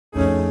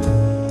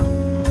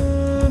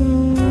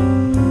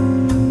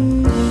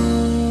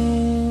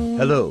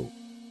Hello.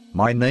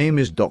 My name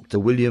is Dr.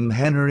 William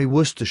Henry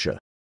Worcestershire.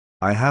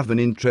 I have an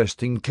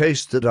interesting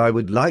case that I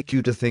would like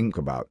you to think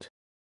about.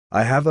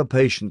 I have a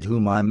patient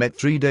whom I met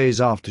 3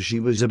 days after she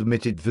was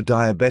admitted for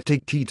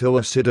diabetic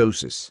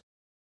ketoacidosis.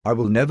 I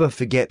will never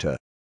forget her.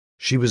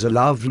 She was a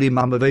lovely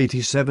mum of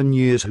 87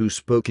 years who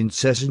spoke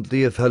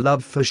incessantly of her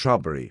love for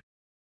shrubbery.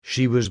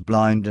 She was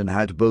blind and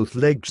had both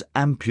legs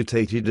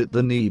amputated at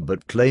the knee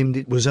but claimed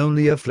it was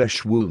only a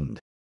flesh wound.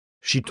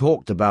 She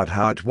talked about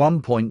how at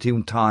one point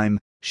in time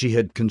she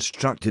had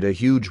constructed a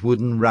huge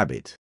wooden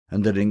rabbit,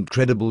 and an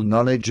incredible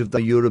knowledge of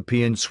the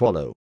European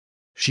swallow.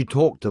 She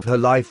talked of her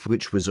life,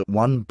 which was at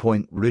one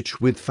point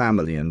rich with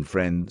family and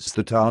friends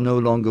that are no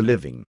longer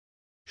living.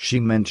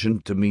 She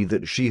mentioned to me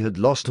that she had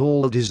lost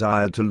all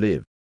desire to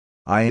live.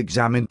 I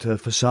examined her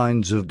for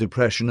signs of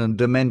depression and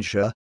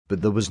dementia,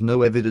 but there was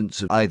no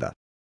evidence of either.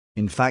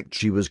 In fact,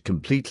 she was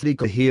completely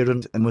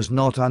coherent and was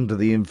not under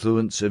the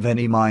influence of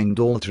any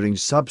mind-altering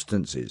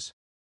substances.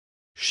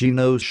 She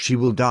knows she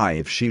will die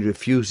if she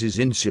refuses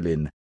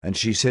insulin, and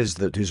she says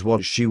that is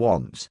what she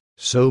wants.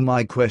 So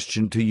my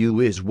question to you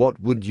is, what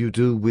would you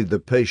do with a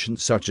patient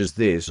such as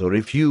this, or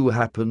if you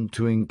happen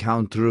to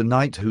encounter a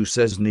knight who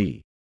says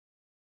 "Nee"?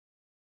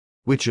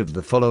 Which of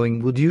the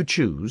following would you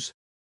choose?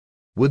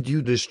 Would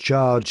you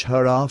discharge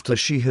her after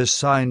she has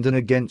signed an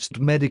against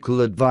medical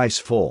advice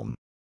form?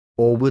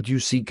 Or would you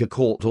seek a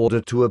court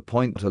order to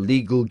appoint a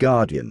legal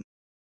guardian?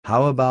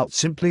 How about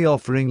simply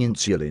offering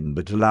insulin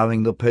but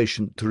allowing the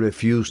patient to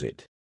refuse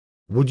it?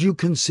 Would you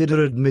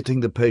consider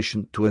admitting the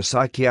patient to a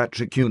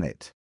psychiatric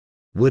unit?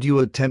 Would you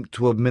attempt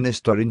to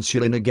administer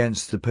insulin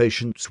against the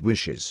patient's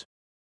wishes?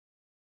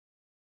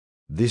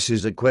 This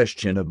is a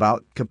question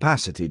about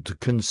capacity to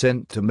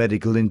consent to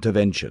medical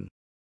intervention.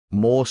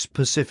 More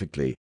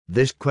specifically,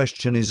 this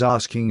question is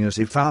asking us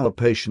if our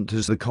patient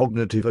has the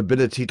cognitive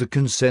ability to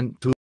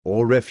consent to,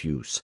 or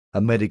refuse,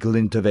 a medical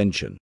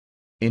intervention.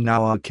 In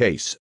our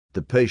case,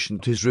 the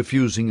patient is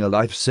refusing a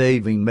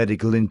life-saving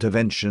medical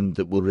intervention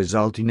that will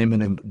result in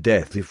imminent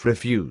death if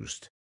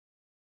refused.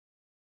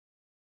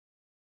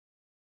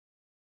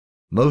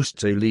 Most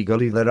say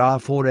legally there are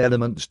 4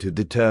 elements to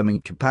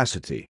determine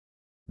capacity.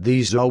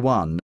 These are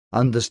 1.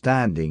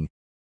 Understanding,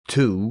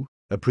 2.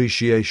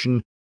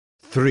 Appreciation,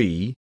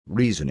 3.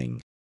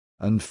 Reasoning,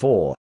 and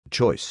 4.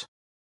 Choice.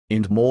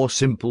 In more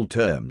simple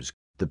terms,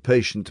 the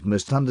patient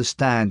must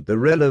understand the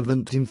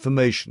relevant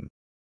information.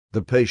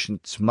 The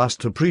patient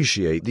must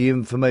appreciate the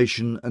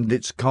information and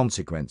its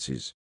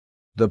consequences.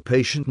 The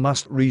patient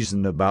must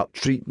reason about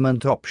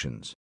treatment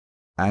options.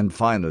 And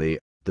finally,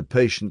 the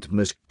patient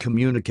must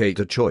communicate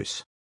a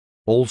choice.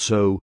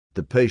 Also,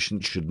 the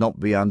patient should not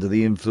be under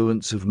the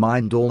influence of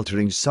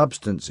mind-altering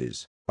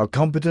substances. A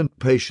competent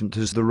patient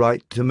has the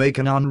right to make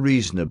an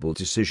unreasonable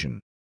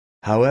decision.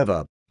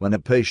 However, when a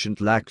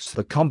patient lacks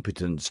the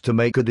competence to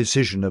make a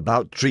decision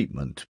about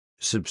treatment,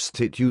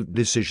 substitute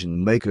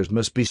decision makers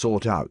must be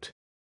sought out.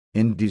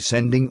 In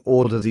descending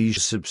order,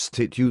 these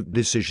substitute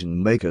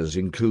decision makers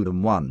include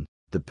 1.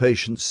 The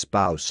patient's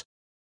spouse,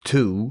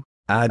 2.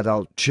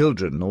 Adult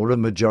children or a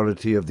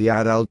majority of the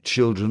adult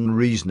children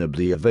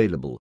reasonably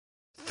available,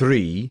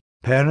 3.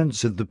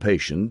 Parents of the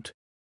patient,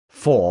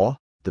 4.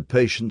 The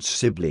patient's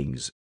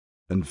siblings,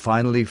 and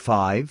finally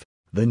 5.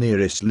 The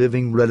nearest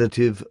living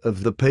relative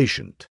of the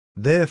patient.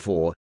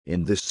 Therefore,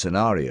 in this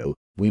scenario,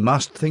 we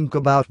must think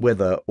about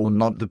whether or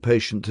not the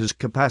patient has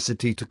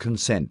capacity to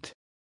consent.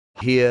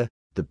 Here,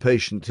 the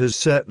patient has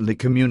certainly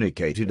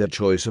communicated a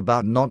choice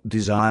about not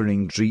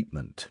desiring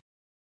treatment.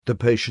 The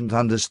patient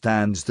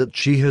understands that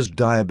she has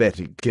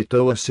diabetic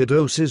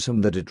ketoacidosis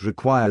and that it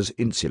requires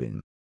insulin.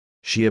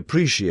 She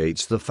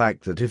appreciates the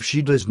fact that if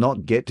she does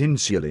not get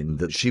insulin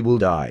that she will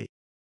die.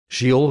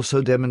 She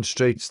also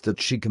demonstrates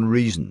that she can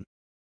reason.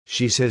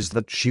 She says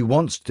that she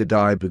wants to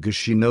die because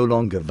she no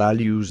longer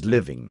values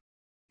living.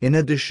 In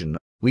addition,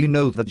 we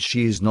know that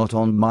she is not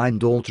on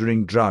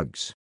mind-altering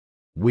drugs.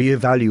 We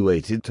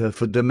evaluated her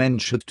for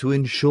dementia to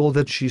ensure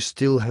that she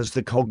still has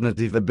the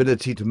cognitive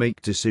ability to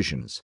make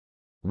decisions.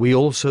 We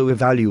also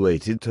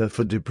evaluated her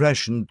for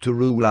depression to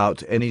rule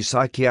out any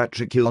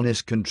psychiatric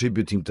illness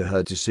contributing to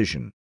her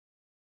decision.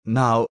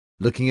 Now,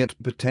 looking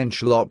at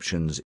potential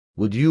options,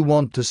 would you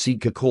want to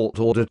seek a court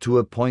order to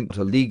appoint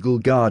a legal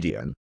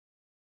guardian?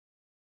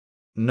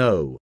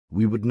 No,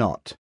 we would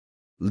not.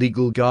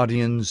 Legal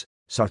guardians,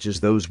 such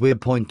as those we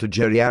appoint to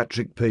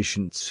geriatric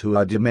patients who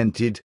are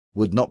demented,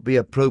 would not be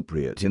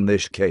appropriate in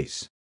this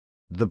case.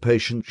 The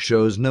patient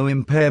shows no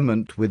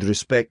impairment with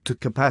respect to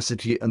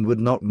capacity and would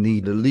not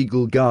need a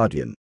legal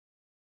guardian.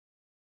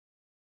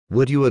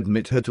 Would you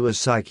admit her to a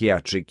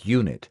psychiatric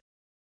unit?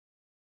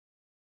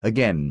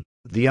 Again,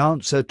 the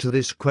answer to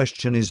this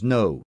question is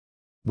no.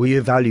 We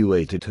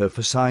evaluated her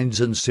for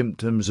signs and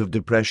symptoms of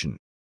depression.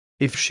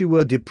 If she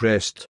were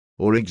depressed,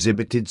 or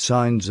exhibited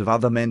signs of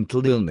other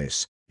mental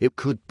illness, it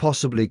could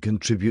possibly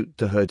contribute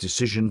to her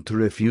decision to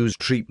refuse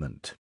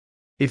treatment.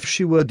 If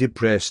she were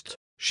depressed,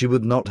 she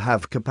would not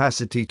have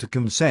capacity to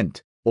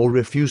consent, or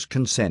refuse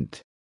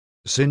consent.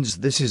 Since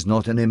this is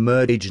not an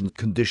emergent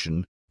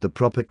condition, The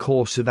proper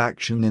course of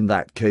action in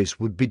that case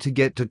would be to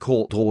get a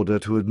court order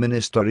to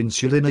administer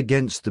insulin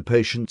against the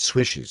patient's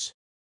wishes.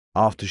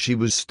 After she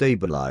was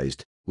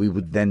stabilized, we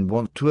would then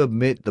want to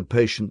admit the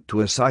patient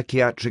to a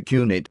psychiatric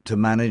unit to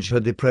manage her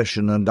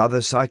depression and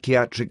other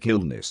psychiatric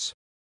illness.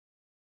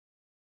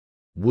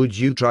 Would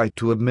you try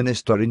to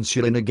administer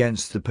insulin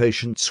against the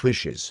patient's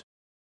wishes?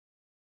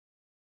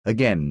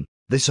 Again,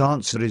 this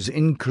answer is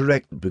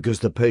incorrect because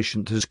the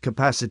patient has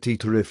capacity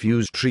to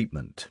refuse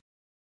treatment.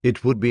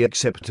 It would be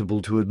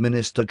acceptable to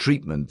administer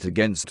treatment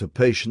against a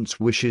patient's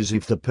wishes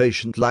if the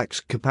patient lacks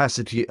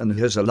capacity and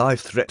has a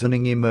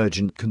life-threatening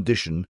emergent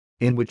condition,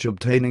 in which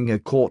obtaining a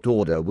court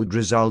order would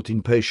result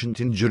in patient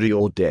injury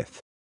or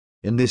death.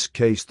 In this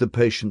case, the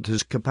patient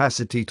has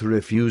capacity to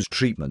refuse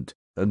treatment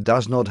and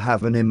does not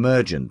have an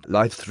emergent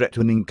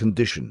life-threatening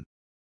condition.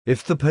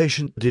 If the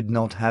patient did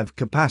not have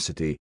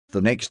capacity,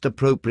 the next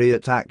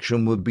appropriate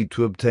action would be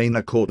to obtain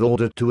a court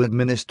order to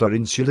administer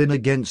insulin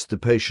against the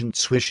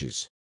patient's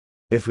wishes.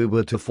 If we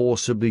were to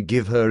forcibly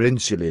give her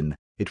insulin,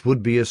 it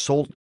would be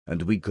assault,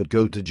 and we could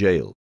go to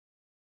jail.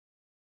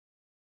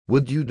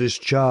 Would you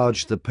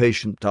discharge the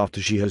patient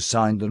after she has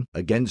signed an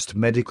against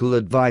medical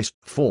advice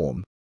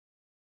form?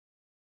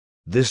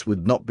 This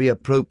would not be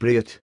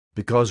appropriate,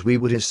 because we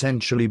would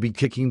essentially be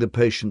kicking the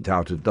patient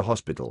out of the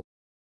hospital.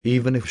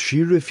 Even if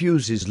she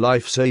refuses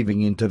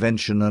life-saving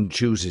intervention and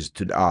chooses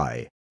to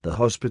die, the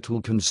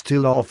hospital can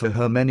still offer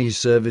her many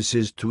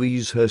services to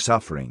ease her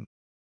suffering.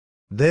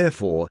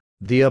 Therefore,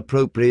 the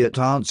appropriate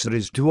answer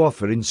is to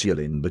offer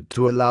insulin but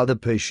to allow the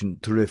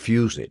patient to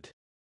refuse it.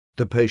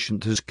 The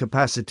patient has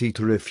capacity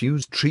to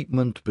refuse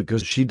treatment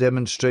because she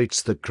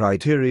demonstrates the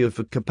criteria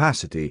for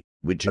capacity,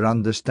 which are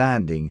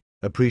understanding,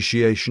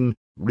 appreciation,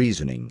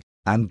 reasoning,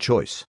 and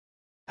choice.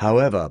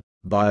 However,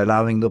 by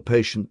allowing the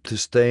patient to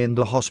stay in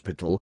the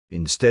hospital,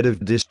 instead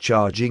of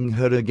discharging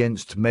her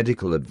against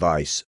medical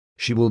advice,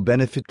 she will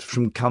benefit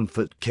from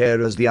comfort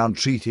care as the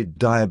untreated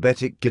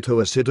diabetic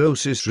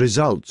ketoacidosis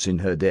results in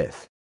her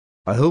death.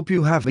 I hope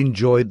you have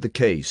enjoyed the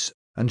case,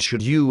 and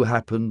should you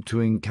happen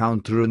to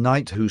encounter a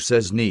knight who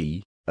says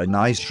knee, a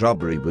nice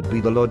shrubbery would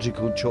be the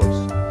logical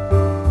choice.